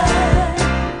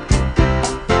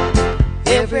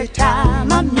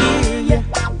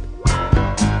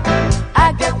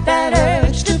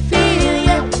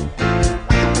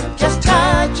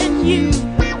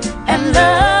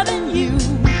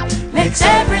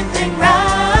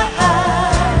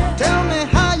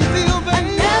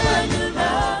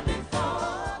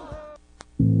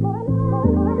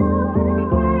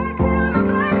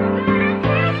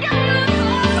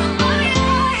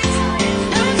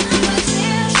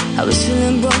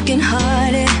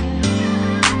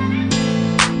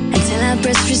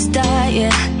 desire.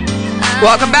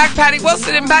 Welcome back, Patty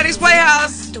Wilson in Patty's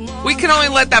Playhouse. We can only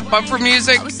let that bumper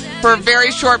music for a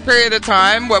very short period of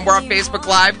time when we're on Facebook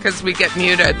Live because we get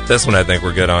muted. This one I think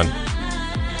we're good on.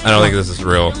 I don't think this is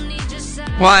real.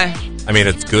 Why? I mean,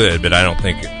 it's good, but I don't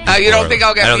think... You don't think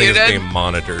I'll get muted? I don't think it's being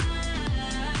monitored.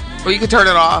 Well, you can turn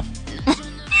it off.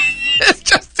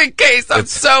 Just in case.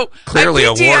 It's clearly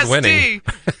award-winning.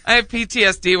 I have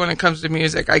PTSD when it comes to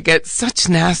music. I get such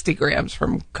nasty grams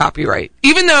from copyright.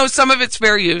 Even though some of it's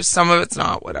fair use, some of it's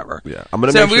not, whatever. Yeah, I'm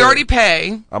gonna. So make we sure, already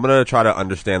pay. I'm gonna try to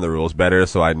understand the rules better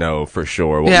so I know for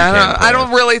sure. What Yeah, we can I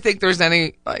don't really think there's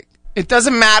any it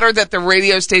doesn't matter that the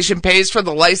radio station pays for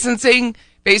the licensing.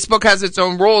 Facebook has its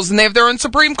own rules and they have their own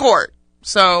Supreme Court.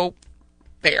 So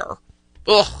there.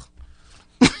 Ugh.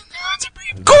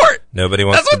 Supreme Court. Nobody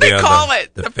wants That's to what be they on call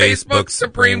it. the Facebook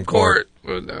Supreme Court.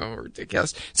 Oh, no,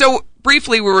 ridiculous. So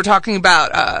briefly, we were talking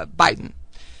about Biden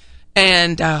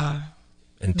and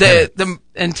the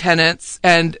tenants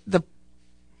and the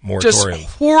just moratorium.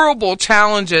 horrible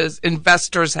challenges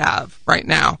investors have right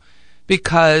now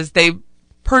because they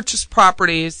purchase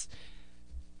properties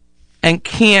and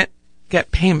can't get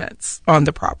payments on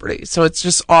the property. So it's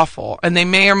just awful. And they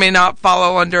may or may not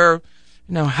follow under,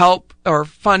 help or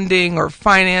funding or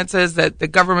finances that the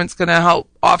government's going to help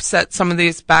offset some of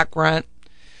these back rent.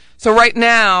 So right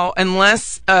now,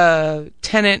 unless a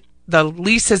tenant, the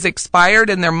lease has expired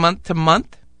and they're month to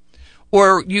month,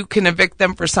 or you can evict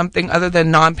them for something other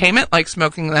than non-payment, like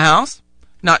smoking in the house,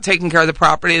 not taking care of the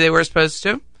property they were supposed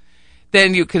to,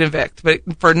 then you can evict.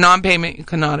 But for non-payment, you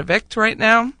cannot evict right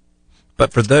now.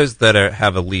 But for those that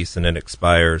have a lease and it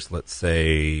expires, let's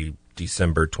say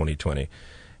December 2020,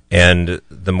 and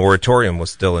the moratorium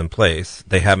was still in place,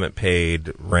 they haven't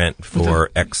paid rent for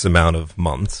X amount of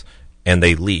months, and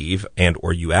they leave, and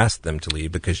or you ask them to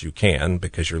leave because you can,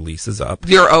 because your lease is up.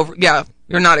 You're over, yeah.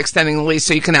 You're not extending the lease,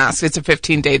 so you can ask. It's a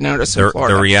 15-day notice in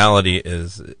Florida. The reality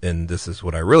is, and this is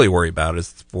what I really worry about,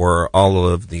 is for all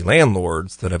of the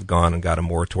landlords that have gone and got a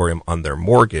moratorium on their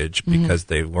mortgage because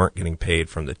they weren't getting paid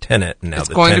from the tenant, and now It's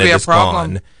the going to tenant be a is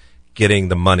problem. gone, getting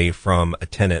the money from a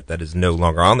tenant that is no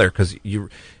longer on there, because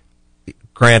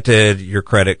granted, your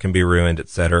credit can be ruined, et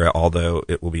cetera, although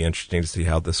it will be interesting to see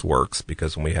how this works,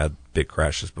 because when we had big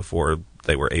crashes before,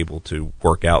 they were able to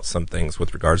work out some things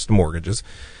with regards to mortgages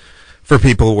for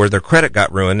people where their credit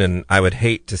got ruined. And I would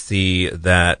hate to see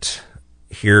that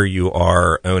here you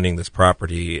are owning this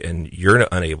property and you're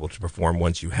unable to perform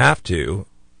once you have to,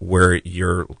 where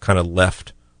you're kind of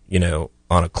left,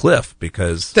 on a cliff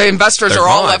because the investors are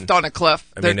all left on a cliff.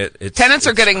 I mean, tenants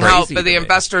are getting help, but the me.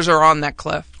 investors are on that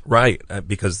cliff. Right,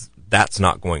 because that's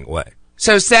not going away.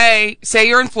 So say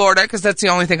you're in Florida, because that's the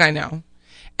only thing I know,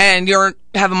 and you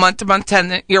have a month-to-month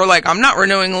tenant. You're like, I'm not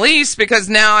renewing a lease because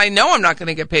now I know I'm not going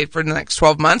to get paid for the next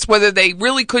 12 months, whether they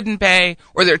really couldn't pay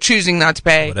or they're choosing not to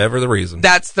pay. Whatever the reason.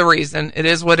 That's the reason. It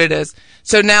is what it is.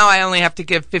 So now I only have to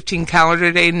give 15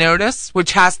 calendar day notice,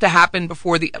 which has to happen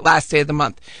before the last day of the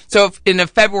month. So if in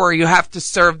February, you have to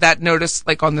serve that notice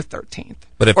like on the 13th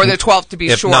or the 12th to be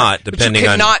if short. Not, depending but you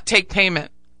on cannot take payment.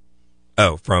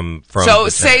 Oh, from So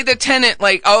say the tenant,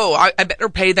 like, I better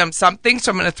pay them something,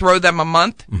 so I'm going to throw them a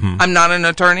month. Mm-hmm. I'm not an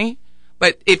attorney.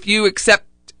 But if you accept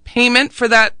payment for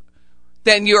that,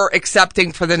 then you're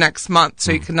accepting for the next month.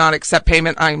 So you cannot accept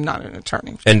payment. I'm not an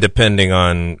attorney. And depending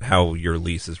on how your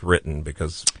lease is written,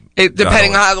 because...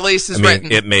 depending on how the lease is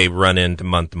written. It may run into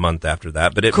month to month after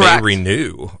that, but it Correct. may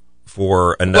renew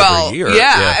for another year.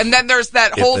 Yeah, and then there's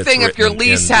that whole thing if your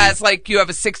lease has, like, you have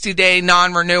a 60-day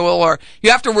non-renewal, or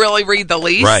you have to really read the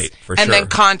lease. Right, for and sure. then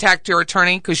contact your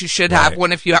attorney, because you should have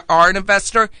one if you are an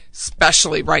investor,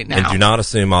 especially right now. And do not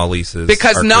assume all leases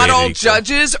because are not created all equal.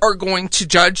 judges are going to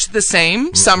judge the same.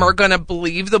 Mm-hmm. Some are going to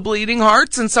believe the bleeding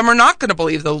hearts, and some are not going to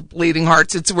believe the bleeding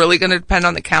hearts. It's really going to depend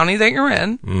on the county that you're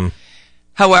in.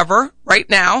 However, right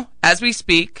now, as we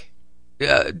speak,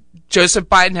 Joseph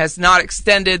Biden has not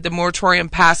extended the moratorium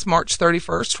past March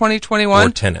 31st,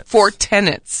 2021. For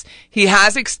tenants. He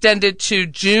has extended to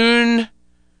June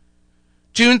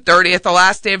 30th, the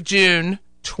last day of June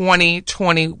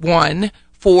 2021,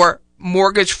 for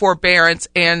mortgage forbearance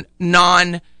and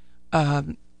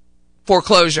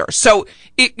foreclosure. So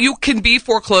you can be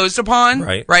foreclosed upon,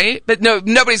 right? But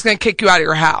nobody's going to kick you out of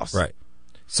your house. Right.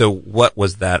 So what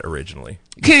was that originally?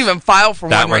 You can't even file for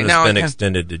one right now. That one has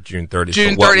been extended to June 30th.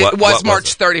 June 30th was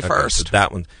March 31st. Okay, so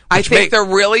that one. I think they're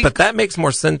really... But that makes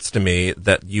more sense to me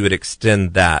that you would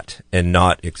extend that and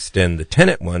not extend the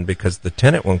tenant one, because the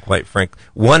tenant one, quite frankly,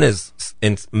 one is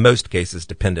in most cases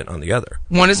dependent on the other.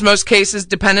 One is most cases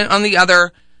dependent on the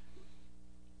other.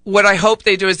 What I hope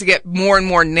they do is to get more and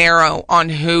more narrow on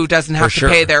who doesn't have to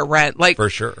pay their rent. Like, for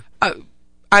sure.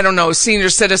 I don't know, senior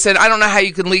citizen. I don't know how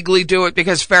you can legally do it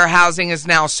because fair housing is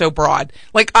now so broad.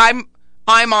 Like, I'm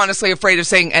honestly afraid of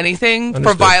saying anything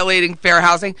for violating fair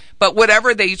housing, but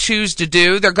whatever they choose to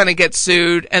do, they're going to get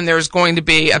sued and there's going to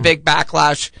be a big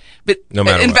backlash. But No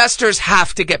matter investors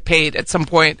have to get paid at some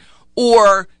point,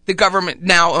 or the government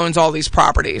now owns all these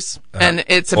properties and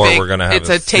it's a or big, we're gonna have it's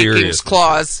a a takings serious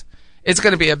clause. It's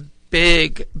going to be a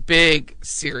big,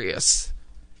 serious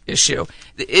issue.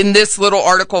 In this little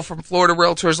article from Florida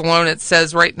Realtors alone, it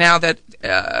says right now that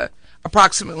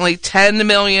approximately 10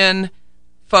 million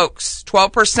folks,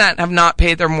 12%, have not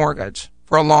paid their mortgage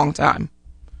for a long time.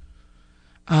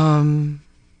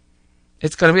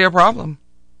 It's going to be a problem.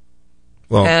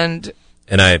 Well, And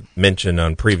I mentioned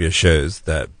on previous shows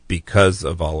that because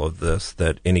of all of this,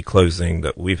 that any closing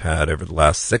that we've had over the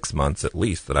last 6 months, at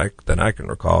least that I can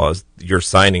recall, is you're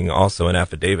signing also an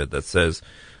affidavit that says,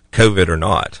 COVID or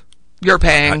not, you're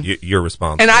paying. you're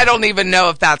responsible. And I don't even know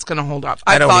if that's going to hold up.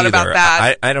 I I've don't thought either. about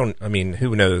that. I don't. I mean,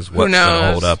 who knows what's going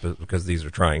to hold up, because these are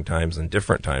trying times and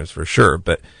different times for sure.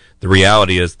 But the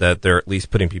reality is that they're at least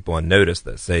putting people on notice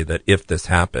that say that if this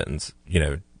happens,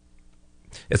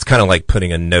 it's kind of like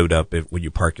putting a note up when you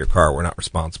park your car, we're not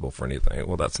responsible for anything.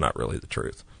 Well, that's not really the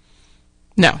truth.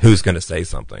 No. Who's going to say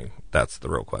something? That's the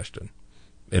real question.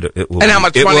 It will And how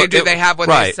much money do it- they have when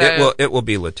right, they say it will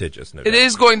be litigious. No It doubt.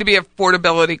 is going to be an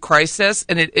affordability crisis,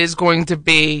 and it is going to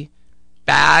be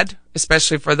bad,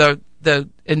 especially for the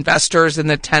investors and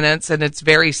the tenants, and it's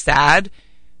very sad.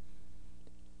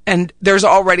 And there's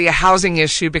already a housing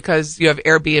issue because you have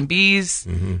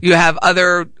Airbnbs, you have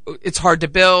it's hard to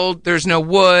build, there's no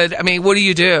wood. I mean, what do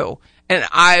you do? And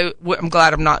I'm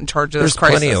glad I'm not in charge of this There's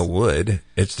crisis. plenty of wood.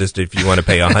 It's just if you want to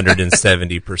pay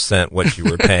 170% what you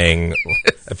were paying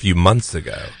a few months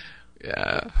ago.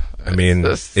 Yeah. I mean,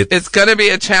 It's going to be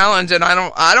a challenge, and I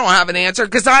don't have an answer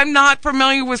because I'm not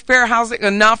familiar with fair housing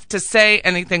enough to say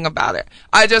anything about it.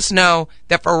 I just know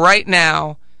that for right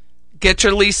now, get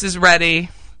your leases ready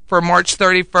for March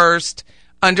 31st,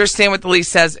 understand what the lease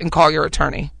says, and call your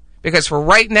attorney. Because for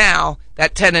right now,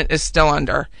 that tenant is still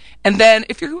under. And then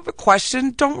if you have a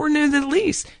question, don't renew the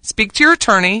lease. Speak to your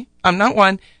attorney. I'm not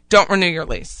one. Don't renew your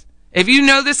lease. If you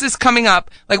know this is coming up,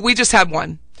 like we just had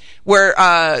one where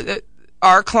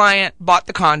our client bought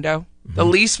the condo. The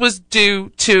lease was due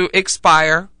to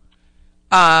expire.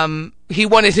 He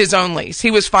wanted his own lease.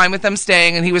 He was fine with them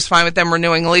staying and he was fine with them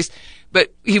renewing the lease,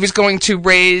 but he was going to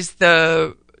raise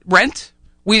the rent.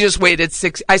 We just waited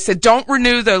I said, don't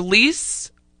renew the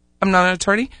lease. I'm not an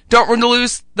attorney. Don't renew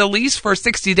the lease for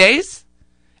 60 days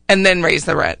and then raise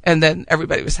the rent. And then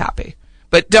everybody was happy.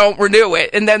 But don't renew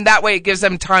it. And then that way it gives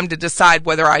them time to decide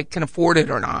whether I can afford it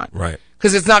or not. Right.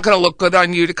 Because it's not going to look good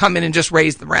on you to come in and just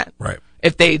raise the rent. Right.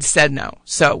 If they'd said no.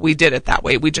 So we did it that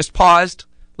way. We just paused,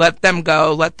 let them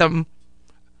go, let them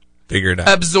figure it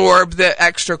out, absorb the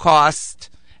extra cost.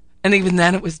 And even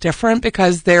then it was different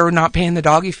because they were not paying the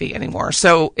doggy fee anymore.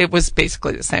 So it was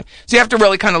basically the same. So you have to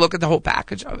really kind of look at the whole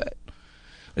package of it.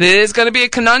 But it is going to be a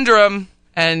conundrum,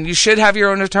 and you should have your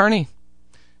own attorney.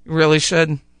 You really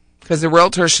should. Because the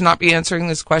realtors should not be answering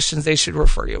these questions. They should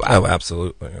refer you out. Oh,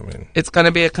 absolutely. I mean, it's going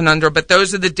to be a conundrum. But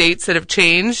those are the dates that have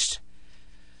changed.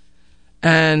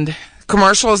 And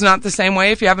commercial is not the same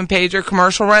way. If you haven't paid your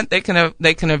commercial rent, they can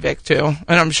evict too.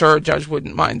 And I'm sure a judge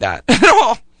wouldn't mind that at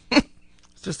all.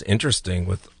 It's just interesting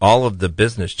with all of the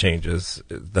business changes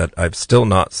that I've still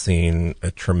not seen a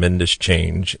tremendous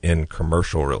change in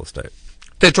commercial real estate.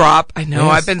 The drop, I know.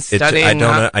 Yes. I've been studying. I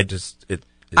don't know.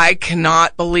 I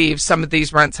cannot believe some of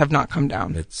these rents have not come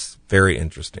down. It's very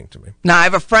interesting to me. Now, I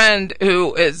have a friend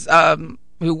who is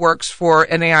who works for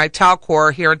NAI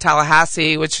Talcor here in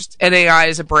Tallahassee, which NAI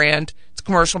is a brand. It's a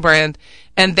commercial brand.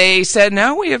 And they said,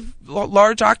 no, we have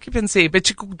large occupancy, but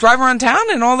you can drive around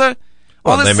town and all the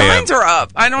signs are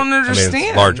up. I don't understand. I mean,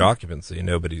 it's large occupancy.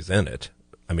 Nobody's in it.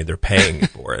 I mean, they're paying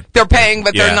for it. They're paying,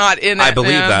 but they're not in it. I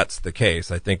believe that's the case.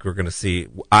 I think we're going to see.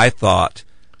 I thought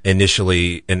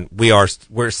initially, and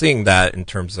we're seeing that in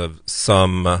terms of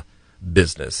some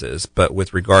businesses, but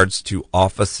with regards to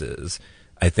offices,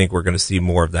 I think we're going to see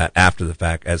more of that after the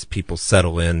fact as people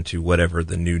settle into whatever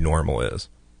the new normal is.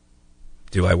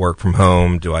 Do I work from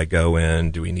home? Do I go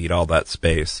in? Do we need all that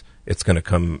space? It's going to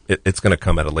come. It's going to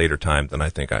come at a later time than I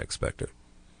think I expected.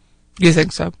 You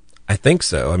think so? I think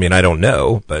so. I mean, I don't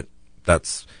know, but I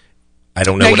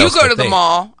don't know. Now, what you else go to think. the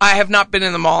mall. I have not been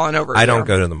in the mall in over a year. I don't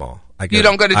go to the mall. You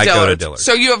don't go to Dillard's. I go to Dillard's.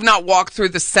 So you have not walked through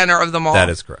the center of the mall? That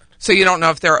is correct. So you don't know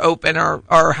if they're open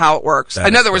or how it works. That I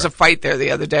know is there was a correct. fight there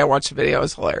the other day. I watched the video. It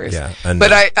was hilarious. Yeah,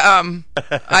 but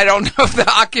I don't know if the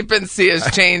occupancy has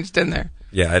changed in there.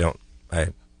 Yeah, I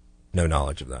have no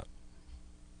knowledge of that.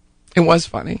 It was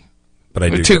funny. But I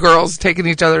do. Two girls taking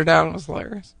each other down. It was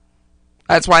hilarious.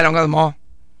 That's why I don't go to the mall.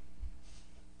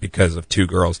 Because of two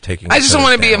girls taking I just don't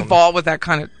want to be down. involved with that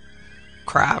kind of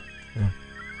crap.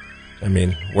 I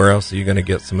mean, where else are you going to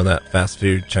get some of that fast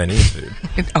food Chinese food?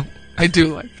 I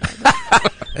do like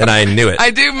that. And I knew it.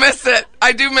 I do miss it.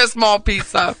 I do miss mall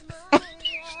pizza. I'm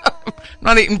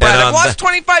not eating bread. I've lost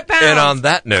 25 pounds. And on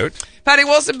that note, Patty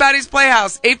Wilson, Patty's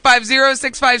Playhouse,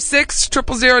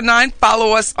 850-656-0009.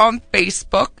 Follow us on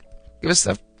Facebook. Give us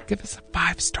a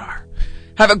 5-star.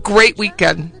 Have a great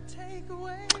weekend.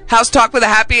 House Talk with a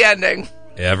happy ending.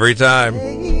 every time.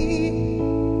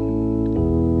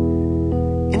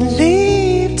 And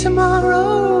leave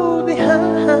tomorrow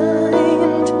behind.